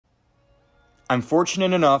I'm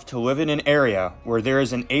fortunate enough to live in an area where there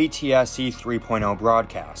is an ATSC 3.0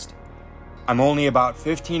 broadcast. I'm only about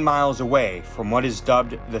 15 miles away from what is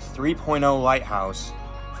dubbed the 3.0 lighthouse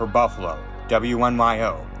for Buffalo,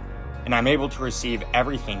 WNYO, and I'm able to receive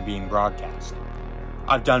everything being broadcast.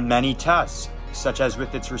 I've done many tests, such as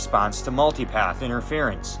with its response to multipath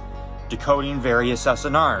interference, decoding various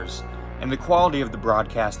SNRs, and the quality of the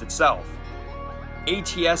broadcast itself.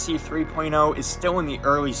 ATSC 3.0 is still in the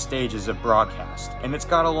early stages of broadcast, and it's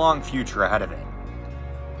got a long future ahead of it.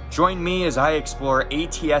 Join me as I explore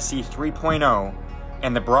ATSC 3.0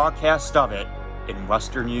 and the broadcast of it in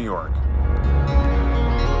Western New York.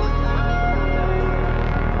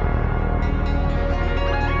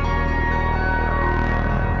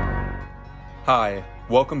 Hi,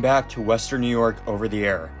 welcome back to Western New York Over the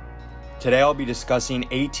Air. Today I'll be discussing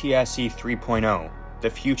ATSC 3.0, the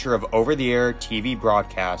future of over-the-air TV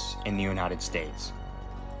broadcasts in the United States.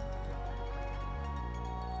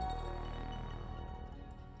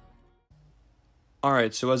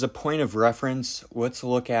 Alright, so as a point of reference, let's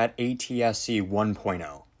look at ATSC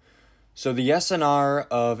 1.0. So the SNR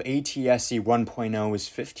of ATSC 1.0 is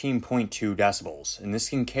 15.2 decibels, and this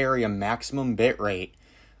can carry a maximum bit rate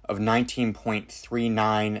of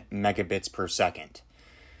 19.39 megabits per second.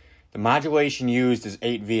 The modulation used is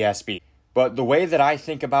 8 VSB. But the way that I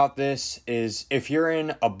think about this is if you're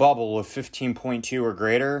in a bubble of 15.2 or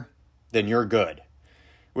greater, then you're good.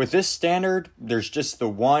 With this standard, there's just the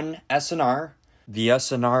one SNR. The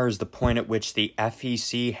SNR is the point at which the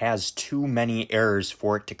FEC has too many errors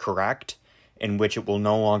for it to correct, in which it will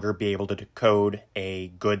no longer be able to decode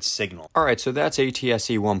a good signal. Alright, so that's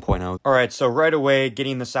ATSC 1.0. Alright, so right away,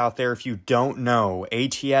 getting this out there, if you don't know,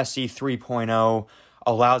 ATSC 3.0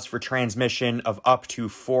 allows for transmission of up to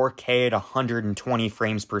 4K at 120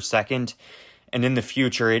 frames per second, and in the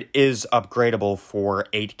future, it is upgradable for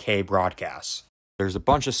 8K broadcasts. There's a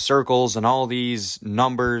bunch of circles and all these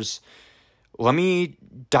numbers. Let me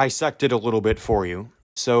dissect it a little bit for you.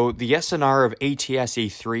 So the SNR of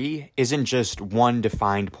ATSC 3 isn't just one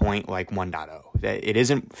defined point like 1.0. It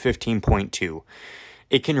isn't 15.2.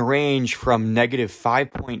 It can range from negative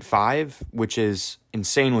 5.5, which is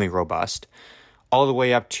insanely robust, all the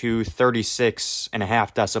way up to 36.5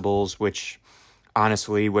 decibels, which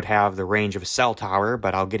honestly would have the range of a cell tower,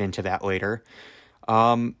 but I'll get into that later.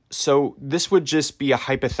 So this would just be a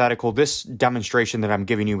hypothetical. This demonstration that I'm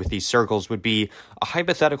giving you with these circles would be a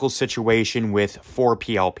hypothetical situation with 4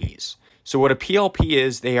 PLPs. So what a PLP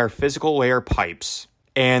is, they are physical layer pipes,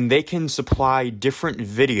 and they can supply different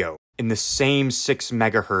video in the same 6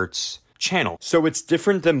 megahertz channel. So it's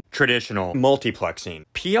different than traditional multiplexing.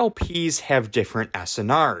 PLPs have different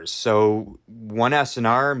SNRs. So one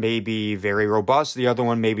SNR may be very robust, the other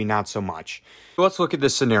one maybe not so much. Let's look at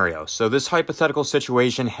this scenario. So this hypothetical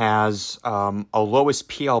situation has a lowest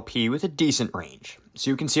PLP with a decent range.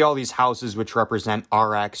 So you can see all these houses which represent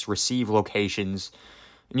RX receive locations.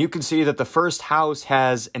 And you can see that the first house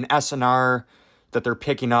has an SNR that they're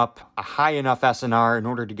picking up, a high enough SNR in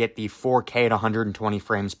order to get the 4K at 120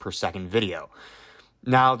 frames per second video.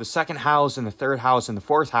 Now, the second house and the third house and the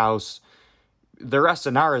fourth house, their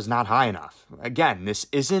SNR is not high enough. Again, this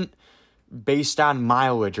isn't based on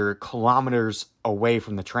mileage or kilometers away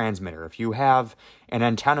from the transmitter. If you have an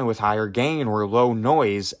antenna with higher gain or low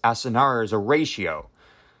noise, SNR is a ratio.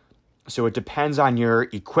 So it depends on your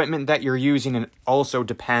equipment that you're using, and it also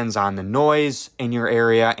depends on the noise in your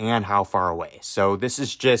area and how far away. So this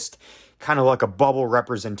is just kind of like a bubble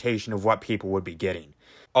representation of what people would be getting.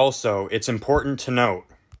 Also, it's important to note,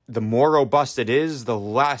 the more robust it is, the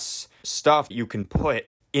less stuff you can put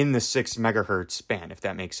in the 6 megahertz band, if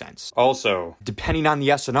that makes sense. Also, depending on the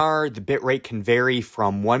SNR, the bit rate can vary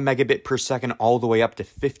from 1 megabit per second all the way up to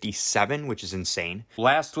 57, which is insane.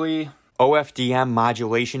 Lastly, OFDM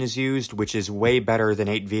modulation is used, which is way better than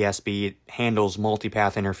 8 VSB. It handles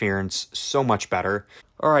multipath interference so much better.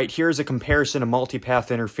 Alright, here's a comparison of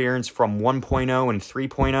multipath interference from 1.0 and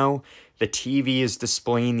 3.0. The TV is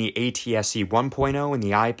displaying the ATSC 1.0 and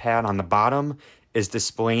the iPad on the bottom is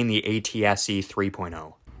displaying the ATSC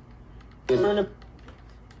 3.0. Turn it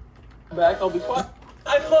back, I'll be quiet.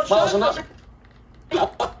 Miles, enough.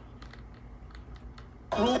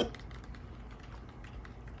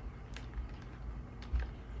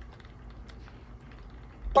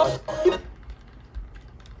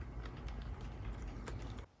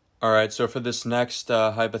 Alright, so for this next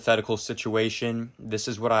hypothetical situation, this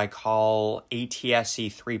is what I call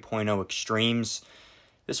ATSC 3.0 extremes.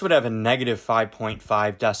 This would have a negative 5.5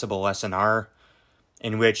 decibel SNR,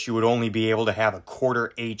 in which you would only be able to have a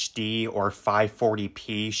quarter HD or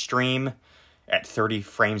 540p stream at 30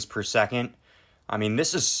 frames per second. I mean,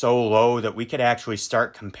 this is so low that we could actually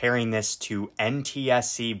start comparing this to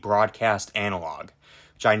NTSC broadcast analog,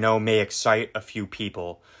 which I know may excite a few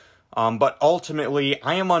people. But ultimately,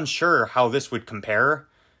 I am unsure how this would compare,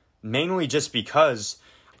 mainly just because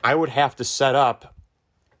I would have to set up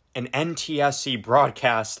an NTSC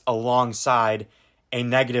broadcast alongside a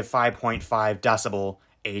negative 5.5 decibel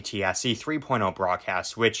ATSC 3.0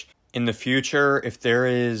 broadcast, which in the future, if there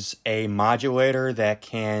is a modulator that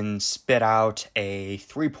can spit out a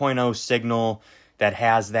 3.0 signal that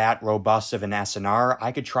has that robust of an SNR,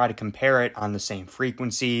 I could try to compare it on the same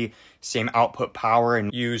frequency, same output power,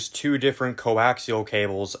 and use two different coaxial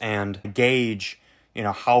cables and gauge,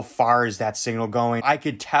 how far is that signal going. I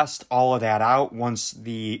could test all of that out once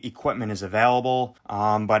the equipment is available,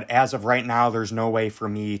 but as of right now, there's no way for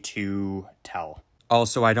me to tell.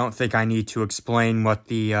 Also, I don't think I need to explain what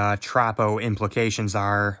the Tropo implications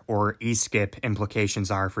are or E-skip implications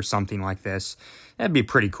are for something like this. That'd be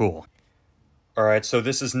pretty cool. Alright, so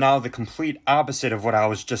this is now the complete opposite of what I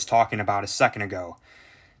was just talking about a second ago.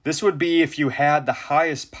 This would be if you had the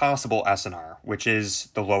highest possible SNR, which is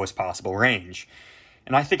the lowest possible range.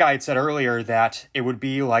 And I think I had said earlier that it would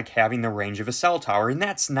be like having the range of a cell tower, and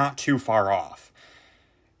that's not too far off.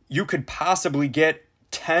 You could possibly get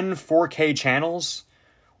 10 4K channels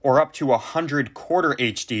or up to 100 quarter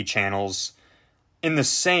HD channels in the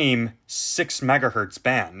same 6 megahertz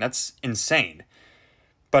band. That's insane.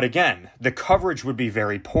 But again, the coverage would be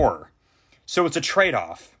very poor. So it's a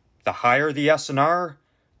trade-off. The higher the SNR,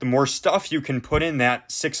 the more stuff you can put in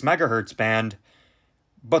that 6 megahertz band,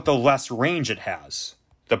 but the less range it has.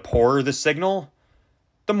 The poorer the signal,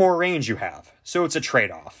 the more range you have. So it's a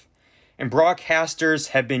trade-off. And broadcasters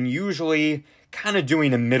have been usually kind of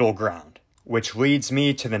doing a middle ground, which leads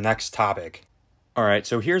me to the next topic. Alright,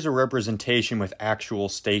 so here's a representation with actual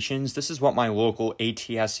stations. This is what my local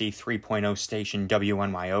ATSC 3.0 station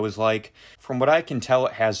WNYO is like. From what I can tell,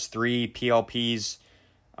 it has 3 PLPs,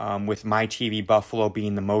 with My TV Buffalo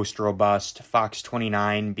being the most robust, Fox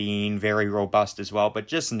 29 being very robust as well, but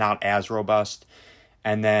just not as robust.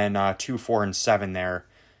 And then 2, 4, and 7 there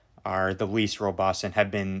are the least robust and have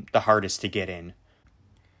been the hardest to get in.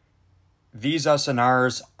 These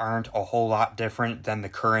SNRs aren't a whole lot different than the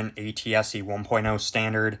current ATSC 1.0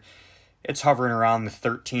 standard. It's hovering around the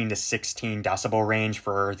 13 to 16 decibel range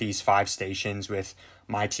for these 5 stations, with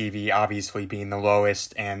My TV obviously being the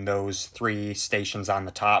lowest and those 3 stations on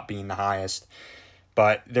the top being the highest.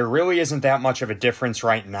 But there really isn't that much of a difference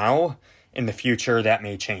right now. In the future, that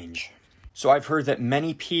may change. So I've heard that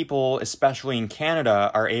many people, especially in Canada,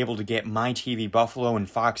 are able to get My TV Buffalo and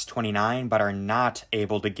Fox 29, but are not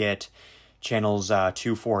able to get channels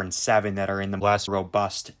 2, 4, and 7 that are in the less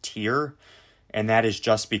robust tier. And that is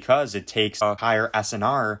just because it takes a higher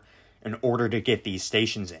SNR in order to get these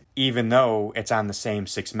stations in, even though it's on the same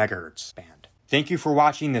 6 megahertz band. Thank you for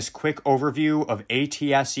watching this quick overview of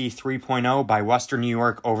ATSC 3.0 by Western New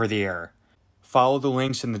York Over the Air. Follow the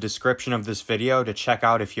links in the description of this video to check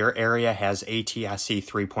out if your area has ATSC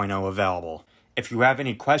 3.0 available. If you have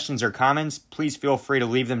any questions or comments, please feel free to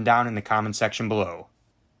leave them down in the comment section below.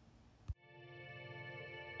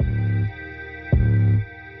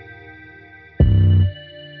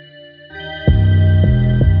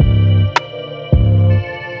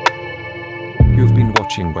 You've been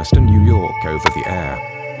watching Western New York Over the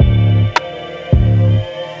Air.